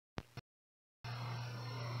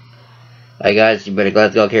Hi guys, you better glad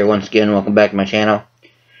to go here once again. Welcome back to my channel.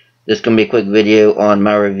 This is gonna be a quick video on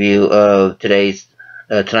my review of tonight's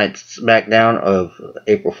SmackDown of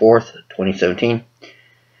April 4th, 2017.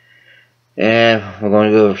 And we're going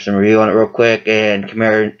to go over some review on it real quick and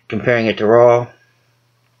comparing it to Raw.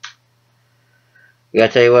 I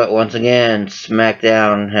gotta tell you what, once again,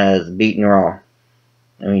 SmackDown has beaten Raw.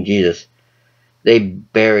 I mean, Jesus. They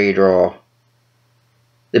buried Raw.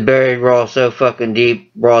 They buried Raw so fucking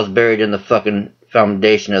deep, Raw's buried in the fucking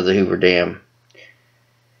foundation of the Hoover Dam.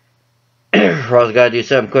 Raw's gotta do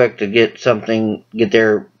something quick to get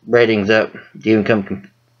their ratings up to even come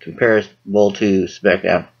comparable to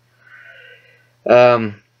SmackDown.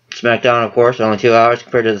 SmackDown, of course, only 2 hours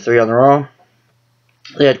compared to the 3 on the Raw.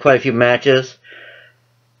 They had quite a few matches.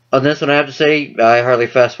 On this one, I have to say, I hardly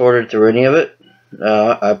fast forwarded through any of it.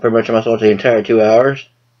 I pretty much almost watched the entire 2 hours.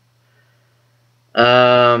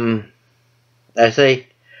 I say,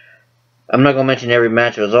 I'm not going to mention every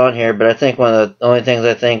match that was on here, but I think one of the only things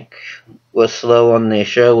I think was slow on the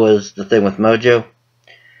show was the thing with Mojo.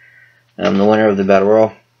 The winner of the Battle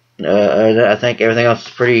Royal. I think everything else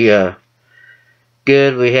is pretty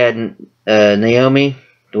good. We had Naomi,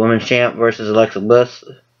 the women's champ, versus Alexa Bliss.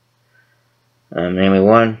 Naomi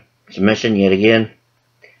won. Submission yet again.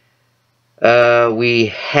 We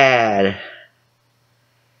had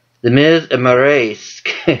The Miz and Maurice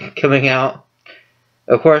coming out.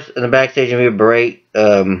 Of course, in the backstage, we berate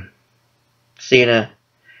Cena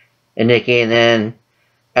and Nikki, and then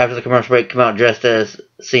after the commercial break, come out dressed as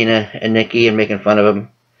Cena and Nikki and making fun of him.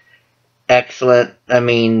 Excellent. I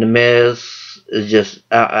mean, The Miz is just,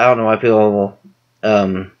 I don't know why people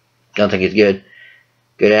don't think he's good.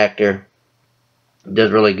 Good actor.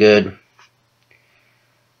 Does really good.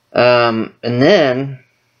 And then,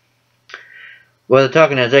 while they're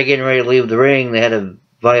talking as they're getting ready to leave the ring, they had a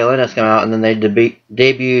violinist come out, and then they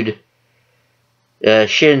debuted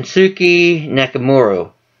Shinsuke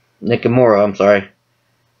Nakamura, I'm sorry.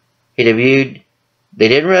 He debuted. They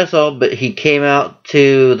didn't wrestle, but he came out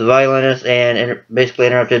to the violinist and basically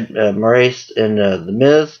interrupted Maurice and The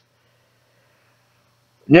Miz.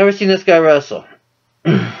 Never seen this guy wrestle.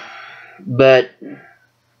 But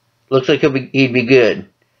looks like he'd be good.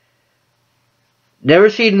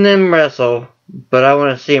 Never seen them wrestle, but I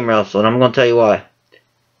want to see him wrestle, and I'm going to tell you why.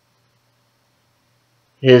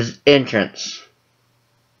 His entrance.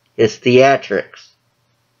 His theatrics.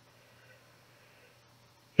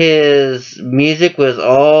 His music was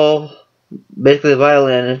all basically the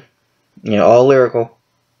violin, all lyrical.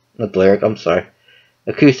 Not lyric, I'm sorry.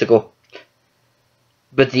 Acoustical.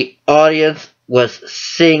 But the audience was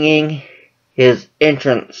singing his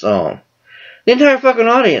entrance song. The entire fucking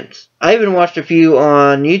audience. I even watched a few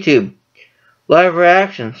on YouTube. Live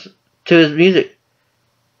reactions to his music.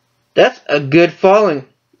 That's a good following.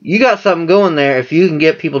 You got something going there if you can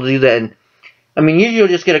get people to do that. And I mean, usually you'll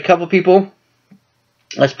just get a couple people,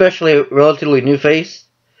 especially a relatively new face.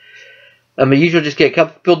 I mean, usually just get a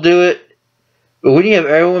couple people do it. But when you have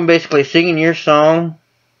everyone basically singing your song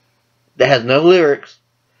that has no lyrics,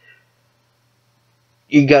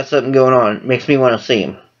 you got something going on. It makes me want to see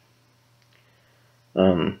him.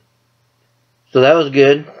 So that was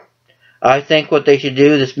good. I think what they should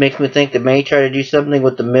do, this makes me think they may try to do something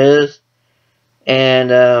with The Miz and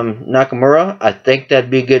Nakamura. I think that'd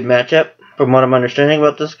be a good matchup from what I'm understanding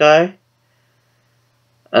about this guy.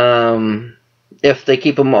 If they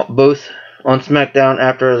keep them both on SmackDown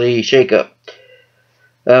after the shakeup.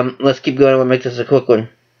 Let's keep going. We'll make this a quick one.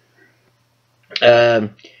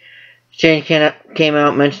 Shane came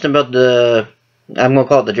out, mentioned about I'm going to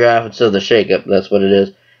call it the draft instead of the shakeup. That's what it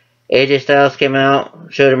is. AJ Styles came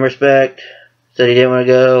out, showed him respect, said he didn't want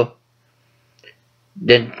to go.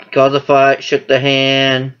 Didn't cause a fight, shook the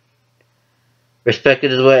hand,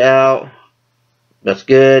 respected his way out. That's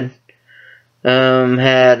good.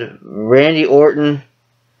 Had Randy Orton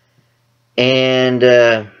and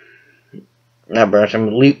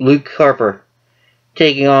Luke Harper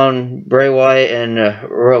taking on Bray Wyatt and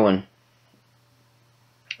Rowan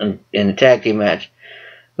in a tag team match,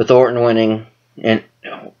 with Orton winning and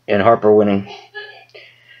Harper winning.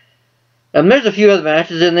 There's a few other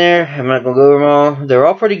matches in there. I'm not going to go over them all. They're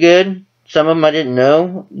all pretty good. Some of them I didn't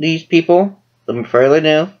know these people. Some are fairly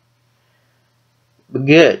new. But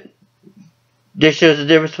good. This shows the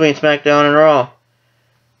difference between SmackDown and Raw.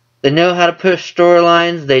 They know how to push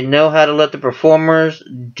storylines. They know how to let the performers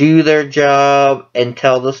do their job and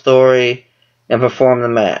tell the story and perform the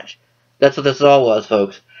match. That's what this all was,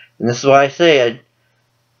 folks. And this is why I say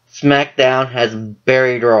SmackDown has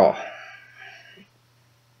buried Raw.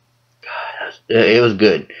 God, it was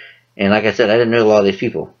good. And like I said, I didn't know a lot of these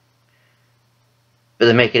people. But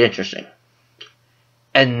they make it interesting.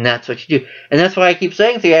 And that's what you do. And that's why I keep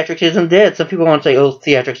saying theatrics isn't dead. Some people want to say, oh,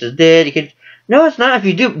 theatrics is dead. You could... No, it's not. If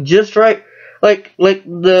you do just right. Like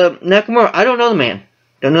the Nakamura. I don't know the man.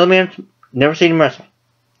 Don't know the man. Never seen him wrestle.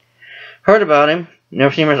 Heard about him.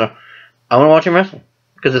 Never seen him wrestle. I want to watch him wrestle.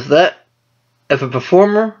 Because if a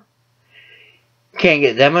performer can't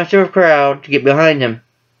get that much of a crowd to get behind him,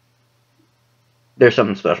 there's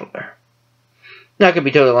something special there. Now, it could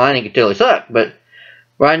be totally lying. It could totally suck. But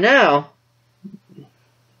right now,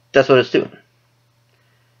 that's what it's doing.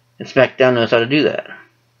 And SmackDown knows how to do that.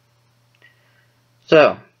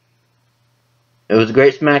 So, it was a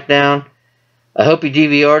great SmackDown. I hope you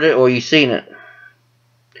DVR'd it or you seen it.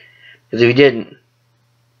 Because if you didn't,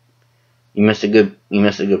 you missed a good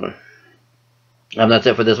one. That's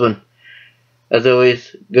it for this one. As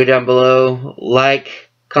always, go down below, like,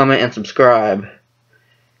 comment, and subscribe.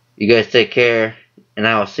 You guys take care, and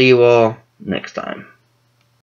I will see you all next time.